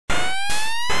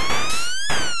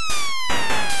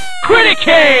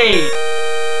Criticade!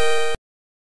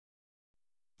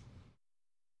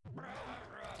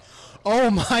 Oh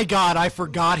my god, I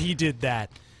forgot he did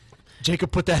that.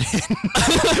 Jacob put that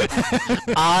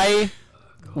in. I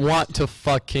want to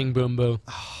fuck King Boom Boo.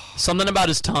 Something about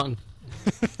his tongue.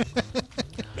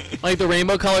 Like the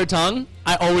rainbow colored tongue,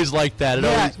 I always liked that.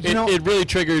 It really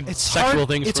triggered sexual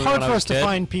things It's for me hard when for I us was a to kid.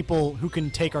 find people who can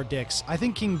take our dicks. I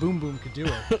think King Boom Boom could do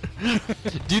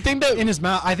it. Do you think that In his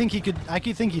mouth, I think he could. I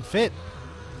could think he'd fit.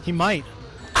 He might.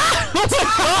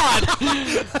 Oh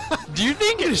my god! Do you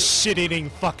think His shit-eating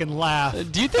fucking laugh.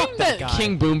 Do you think Fuck that guy.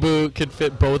 King Boom Boo could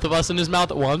fit both of us in his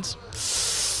mouth at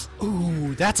once?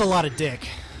 Ooh, that's a lot of dick.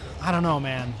 I don't know,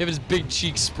 man. Have his big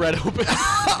cheeks spread open.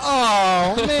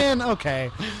 Oh man. Okay.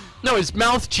 No, his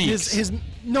mouth cheeks.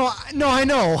 No, I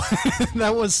know.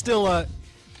 That was still a.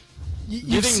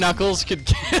 You think Knuckles could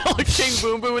kill King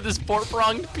Boom Boo with his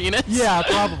four-pronged penis? Yeah,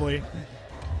 probably.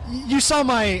 You saw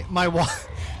my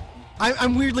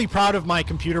I'm weirdly proud of my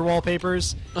computer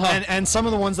wallpapers, and some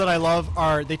of the ones that I love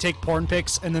are they take porn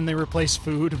pics and then they replace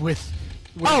food with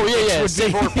Oh yeah, would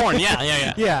be- for porn.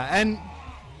 Yeah. yeah, and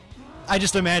I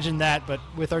just imagine that, but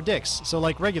with our dicks, so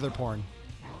like regular porn.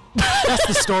 That's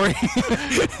the story.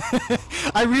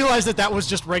 I realized that was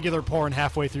just regular porn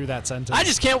halfway through that sentence. I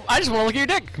just want to look at your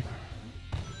dick.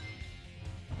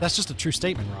 That's just a true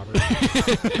statement, Robert.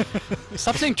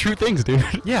 Stop saying true things, dude.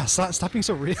 Yeah, stop being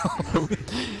so real.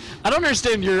 I don't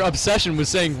understand your obsession with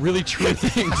saying really true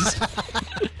things.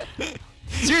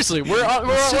 Seriously, we're on a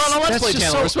Let's Play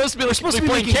channel. We're supposed to be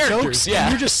playing making characters. jokes, Yeah.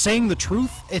 and you're just saying the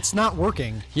truth. It's not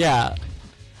working. Yeah.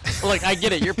 Like, I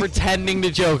get it. You're pretending to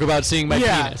joke about seeing my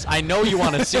Yeah. penis. I know you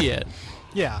want to see it.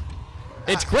 Yeah.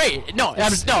 It's great. No,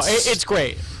 it's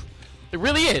great. It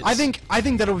really is. I think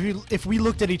that if we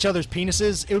looked at each other's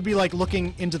penises, it would be like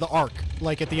looking into the Ark,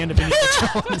 like at the end of Indiana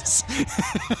Jones.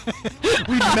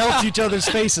 We'd melt each other's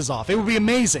faces off. It would be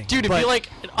amazing. Dude, it'd be like,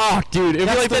 it'd be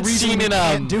like that reason scene we in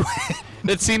can't do it.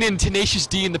 that scene in Tenacious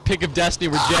D in The Pick of Destiny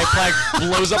where Jack Black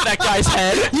blows up that guy's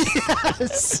head.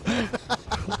 Yes.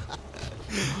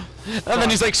 And then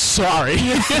he's like, sorry.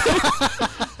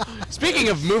 Speaking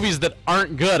of movies that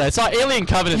aren't good, I saw Alien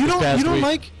Covenant this past week. You don't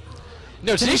like?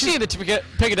 No, Tenacious D in The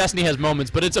Pick of Destiny has moments,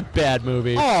 but it's a bad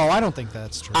movie. Oh, I don't think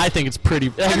that's true. I think it's pretty.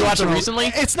 Have you watched it recently?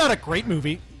 It's not a great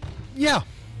movie. Yeah.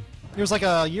 It was like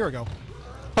a year ago.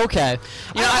 Okay.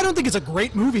 You know, I don't think it's a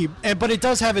great movie, but it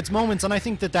does have its moments, and I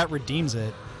think that redeems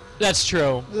it. That's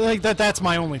true. Like that's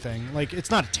my only thing. Like it's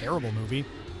not a terrible movie.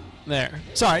 There.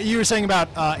 Sorry, you were saying about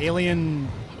Alien.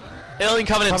 Alien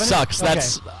Covenant sucks. Okay.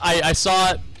 That's I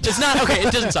saw it. It's not okay.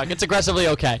 It doesn't suck. It's aggressively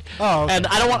okay. Oh, okay. And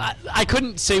I don't want. I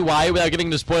couldn't say why without getting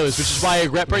into spoilers, which is why I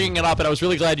regret bringing it up. And I was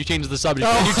really glad you changed the subject.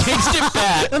 Oh. And you changed it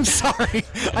back. I'm sorry.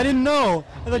 I didn't know.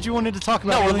 I thought you wanted to talk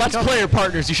about. No, we're Alien Let's Covenant. Player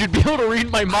partners. You should be able to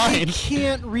read my I mind.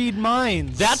 can't read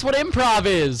minds. That's what improv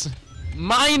is.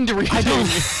 Mind reading. I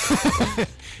don't.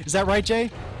 Is that right, Jay?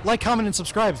 Like, comment, and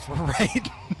subscribe. Right.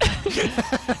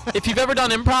 If you've ever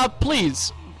done improv,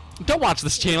 please don't watch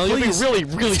this channel. You'll be Please. really,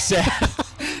 really sad.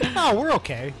 No, we're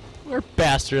okay. We're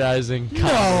bastardizing.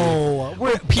 comedy. No,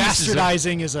 pieces of-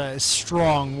 bastardizing is a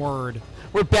strong word.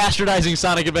 We're bastardizing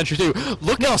Sonic Adventure 2.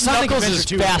 Look No, at Sonic Knuckles' Adventure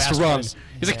 2 is fast run. bastardized.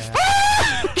 He's like,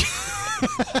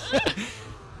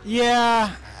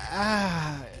 Yeah.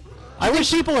 I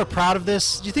wish people are proud of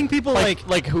this. Do you think people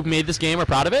like who made this game are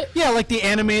proud of it? Yeah, like the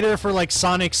animator for like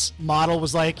Sonic's model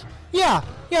was like, yeah,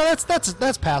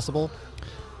 that's passable.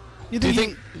 Do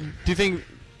you think?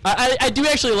 I do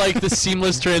actually like the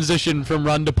seamless transition from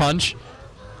run to punch.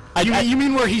 You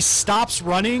mean where he stops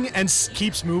running and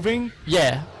keeps moving?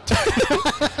 Yeah.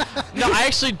 No, I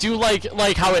actually do like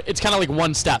how it's kind of like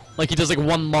one step. Like he does like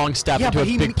one long step Yeah, into but a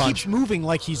he big punch. keeps moving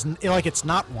like it's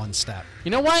not one step.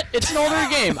 You know what? It's an older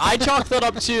game. I chalk that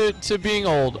up to being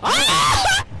old.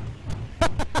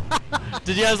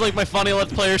 Did you guys like my funny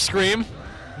Let's Player scream?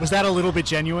 Was that a little bit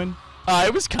genuine?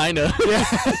 It was kinda. Yeah.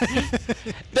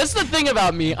 That's the thing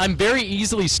about me. I'm very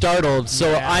easily startled,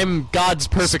 so Yeah. I'm God's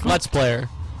perfect Let's Player.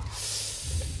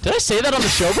 Did I say that on the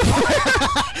show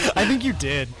before? I think you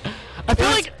did. I feel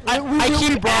like I we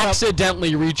keep brought up-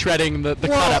 accidentally retreading the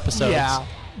cut episodes. Yeah,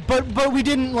 but we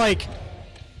didn't like.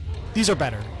 These are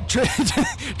better.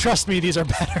 Trust me, these are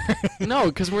better. No,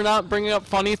 because we're not bringing up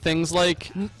funny things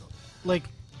like Like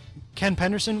Ken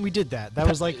Penderson, we did that. That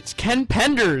was like. it's Ken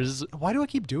Penders. Why do I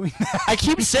keep doing that? I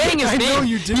keep saying his I name. know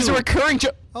you do. He's a recurring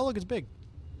joke. Oh, look, it's big.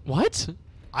 What?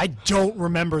 I don't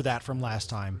remember that from last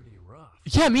time.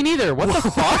 Yeah, me neither. What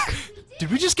the fuck? Did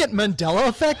we just get Mandela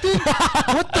affected?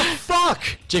 What the fuck?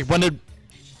 Jake, when did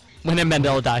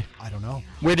Mandela die? I don't know.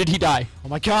 Where did he die? Oh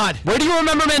my god. Where do you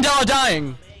remember Mandela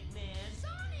dying?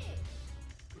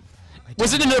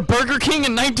 Was it in a Burger King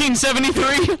in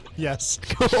 1973? Yes.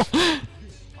 Cool.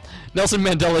 Nelson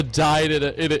Mandela died at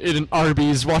an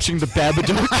Arby's watching the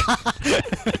Babadook.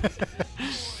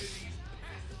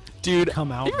 Dude,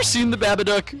 Come out, have you ever man. seen the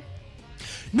Babadook?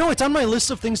 No, it's on my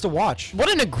list of things to watch. What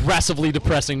an aggressively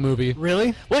depressing movie.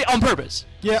 Really? Wait, on purpose.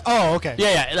 Yeah. Oh, okay.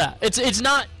 Yeah. It's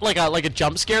not like a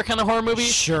jump scare kind of horror movie.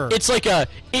 Sure. It's like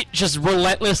it just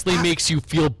relentlessly makes you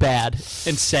feel bad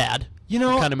and sad. You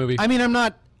know, kind of movie. I mean, I'm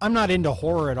not into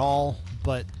horror at all,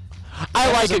 but I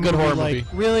that like is a good horror like, movie.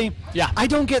 Really? Yeah. I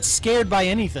don't get scared by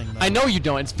anything, though. I know you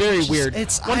don't. It's very weird.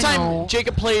 One I time, know.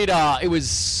 Jacob played. It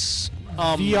was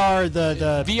VR,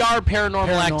 the VR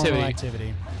Paranormal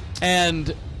Activity, and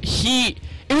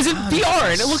it was in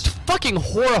VR and it looked fucking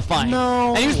horrifying. No,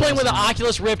 and he was it playing with the wasn't.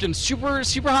 Oculus Rift in super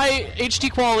high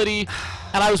HD quality,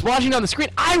 and I was watching it on the screen.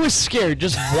 I was scared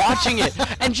just watching it,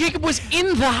 and Jacob was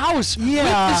in the house with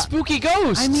the spooky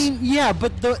ghosts. I mean, yeah,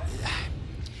 but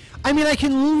I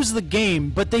can lose the game,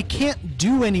 but they can't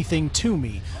do anything to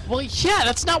me. well, yeah,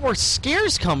 that's not where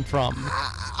scares come from.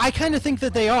 I kind of think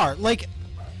that they are. Like,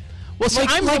 Well, see,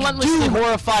 I'm relentlessly Doom-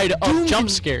 horrified of Doom jump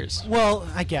can- scares. Well,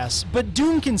 I guess, but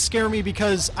Doom can scare me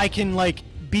because I can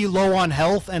be low on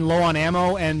health and low on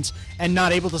ammo and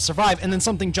not able to survive, and then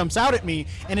something jumps out at me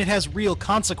and it has real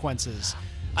consequences.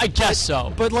 I guess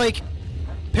so. But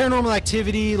Paranormal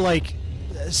Activity,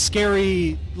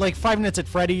 scary, Five Nights at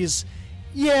Freddy's,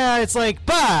 yeah, it's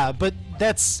but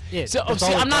that's it. So, That's see,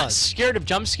 all it I'm not does. scared of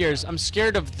jump scares. I'm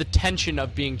scared of the tension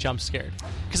of being jump scared,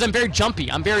 because I'm very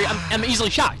jumpy. I'm easily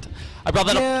shocked. I brought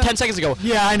that up 10 seconds ago.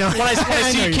 Yeah, I know. When I I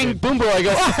know see you King did. Boom Boom, I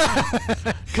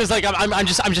go, because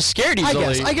I'm just scared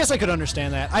easily. I guess I could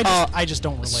understand that. I just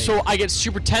don't relate. So I get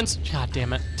super tense. God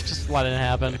damn it! Just let it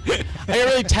happen. I get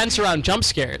really tense around jump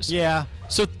scares. yeah.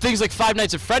 So things like Five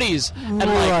Nights at Freddy's and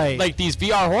Right. like these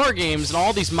VR horror games and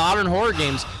all these modern horror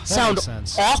games sound makes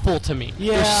sense. awful to me.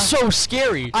 Yeah. They're so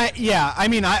scary. I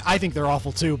think they're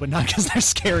awful too, but not because they're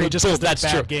scary, just because they're That's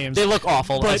bad true. games. They look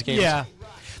awful as But games. yeah,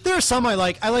 there are some I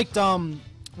like. I liked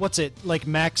what's it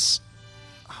Max?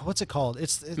 What's it called?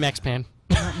 It's Max Payne.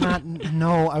 not.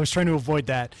 No, I was trying to avoid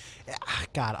that.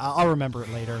 God, I'll remember it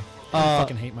later. I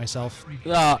fucking hate myself.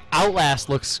 Outlast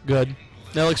looks good.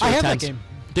 That looks I really have that tense. game.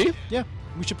 Do you? Yeah,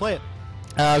 we should play it.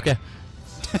 Okay.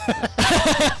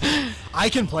 I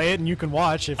can play it and you can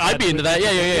watch. If I'd be into that.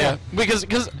 Yeah. Because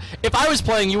if I was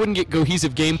playing, you wouldn't get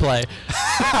cohesive gameplay.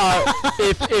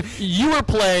 If you were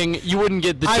playing, you wouldn't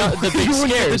get the big you wouldn't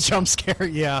get the scares. jump scare.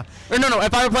 Yeah. Or no.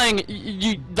 If I were playing,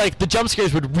 you the jump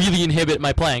scares would really inhibit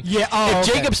my playing. Yeah, oh, If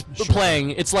okay, Jacob's sure.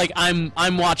 playing, it's like I'm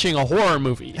watching a horror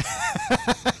movie.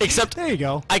 Except There you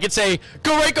go. I could say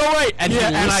go right, and Yeah,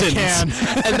 he and I listens,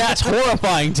 can. and that's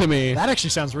horrifying to me. That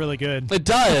actually sounds really good. It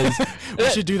does. We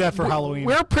should do that for Halloween.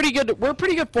 We're a pretty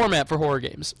good format for horror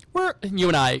games. You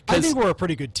and I. I 'cause think we're a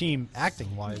pretty good team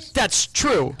acting wise. that's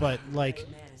true. But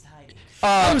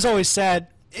I was always sad.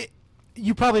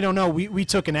 You probably don't know. We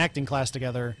took an acting class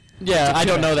together. Yeah, I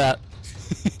don't that. know that.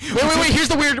 wait. Here's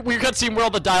the weird cutscene where all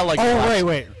the dialogue. Oh drops.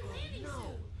 wait.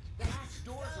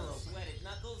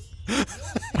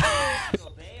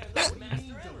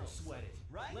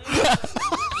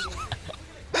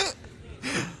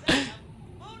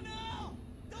 Oh no!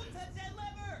 Don't touch that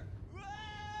lever!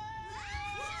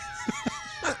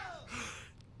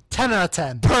 10 out of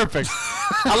 10. Perfect.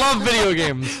 I love video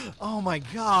games. Oh my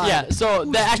god. Yeah. So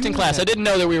the acting doing class. that? I didn't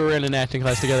know that we were in an acting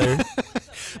class together.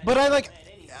 But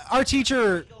our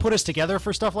teacher put us together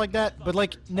for stuff like that,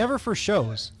 but never for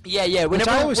shows. Yeah. I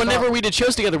Whenever always thought- we did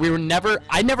shows together,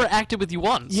 I never acted with you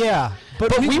once. Yeah,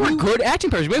 But we were good acting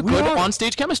partners. We had we good were.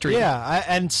 on-stage chemistry. Yeah,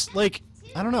 I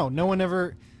don't know. No one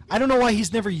ever. I don't know why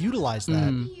he's never utilized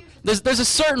that. There's a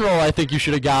certain role I think you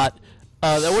should have got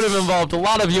that would have involved a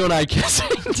lot of you and I kissing.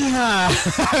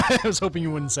 I was hoping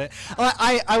you wouldn't say it.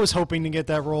 I was hoping to get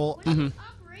that role.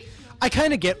 I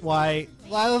kind of get why.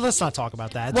 Well, let's not talk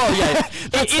about that. Well, yeah.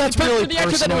 that's but really for the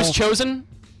actor that personal. was chosen,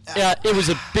 it was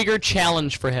a bigger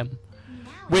challenge for him.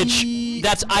 Which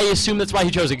I assume that's why he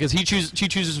chose it, because he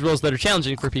chooses roles that are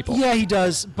challenging for people. Yeah, he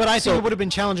does. But I think it would have been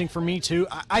challenging for me too.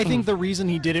 I think the reason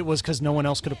he did it was because no one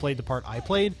else could have played the part I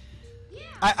played.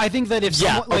 I think that if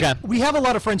someone, we have a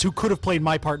lot of friends who could have played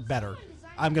my part better.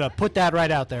 I'm gonna put that right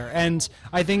out there, and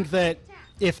I think that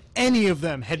if any of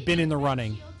them had been in the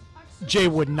running, Jay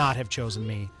would not have chosen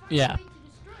me. Yeah.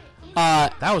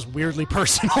 That was weirdly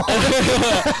personal.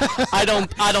 I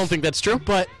don't think that's true.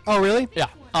 But oh really? Yeah.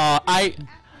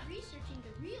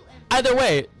 Either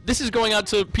way, this is going out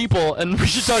to people, and we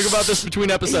should talk about this between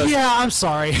episodes. Yeah, I'm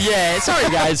sorry. Yeah. Sorry,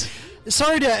 guys.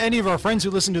 Sorry to any of our friends who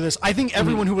listen to this. I think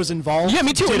everyone who was involved. Yeah,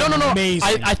 me too. Did No.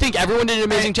 amazing. I think everyone did an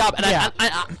amazing job, and yeah.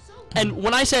 And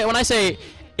when I say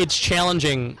it's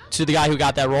challenging to the guy who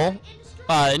got that role,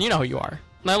 and you know who you are,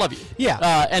 and I love you.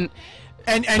 Yeah.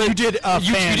 And you did a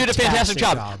you did a fantastic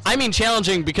job. I mean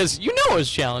challenging because you know it was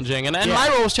challenging, and my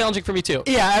role was challenging for me too.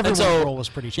 Yeah, everyone's role was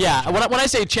pretty challenging. Yeah, when I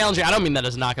say challenging, I don't mean that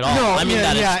as a knock at all. No, I mean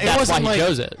that's why he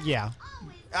chose it. Yeah,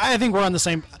 I think we're on the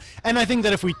same, and I think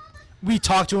that if we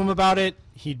talked to him about it,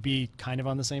 he'd be kind of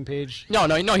on the same page. No,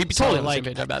 he'd be totally on the like,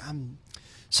 same page, I bet.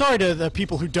 Sorry to the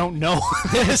people who don't know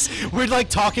this. We're like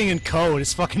talking in code.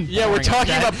 It's fucking Yeah, we're boring.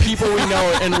 talking about people we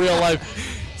know in real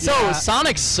life. So, Yeah.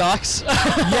 Sonic sucks.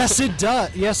 Yes, it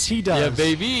does. Yes, he does. Yeah,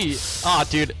 baby. Oh,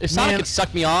 dude, if Sonic could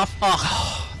suck me off,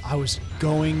 I was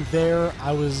going there.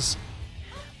 I was.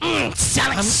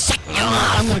 Sonic suck me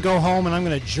I'm gonna go home and I'm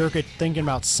gonna jerk it thinking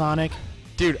about Sonic.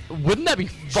 Dude, wouldn't that be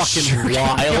fucking Jerking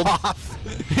wild? off.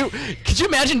 Could you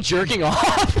imagine jerking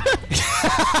off?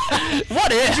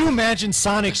 What if? Could you imagine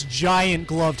Sonic's giant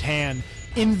gloved hand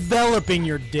enveloping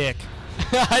your dick?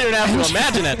 I don't have to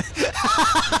imagine it.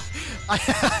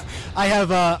 I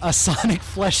have a Sonic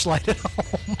fleshlight at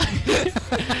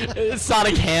home.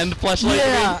 Sonic hand fleshlight.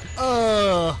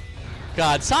 Yeah.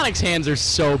 God, Sonic's hands are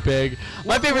so big.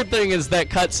 My favorite thing is that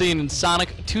cutscene in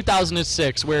Sonic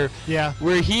 2006 where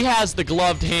he has the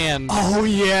gloved hand. Oh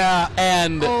yeah.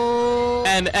 And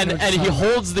he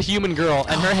holds the human girl,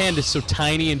 and her hand is so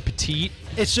tiny and petite.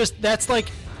 It's just that's like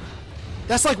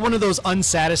one of those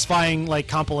unsatisfying like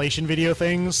compilation video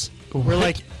things where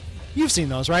like you've seen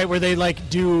those, right? Where they like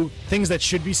do things that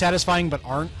should be satisfying but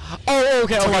aren't. Oh,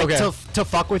 okay, okay. To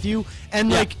fuck with you, and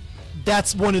like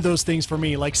that's one of those things for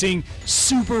me. Like seeing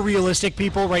super realistic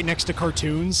people right next to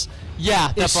cartoons.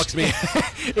 Yeah, that fucks me.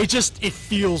 It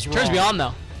feels wrong. Turns me on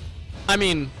though. I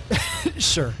mean,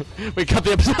 sure. we cut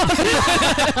the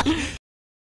episode.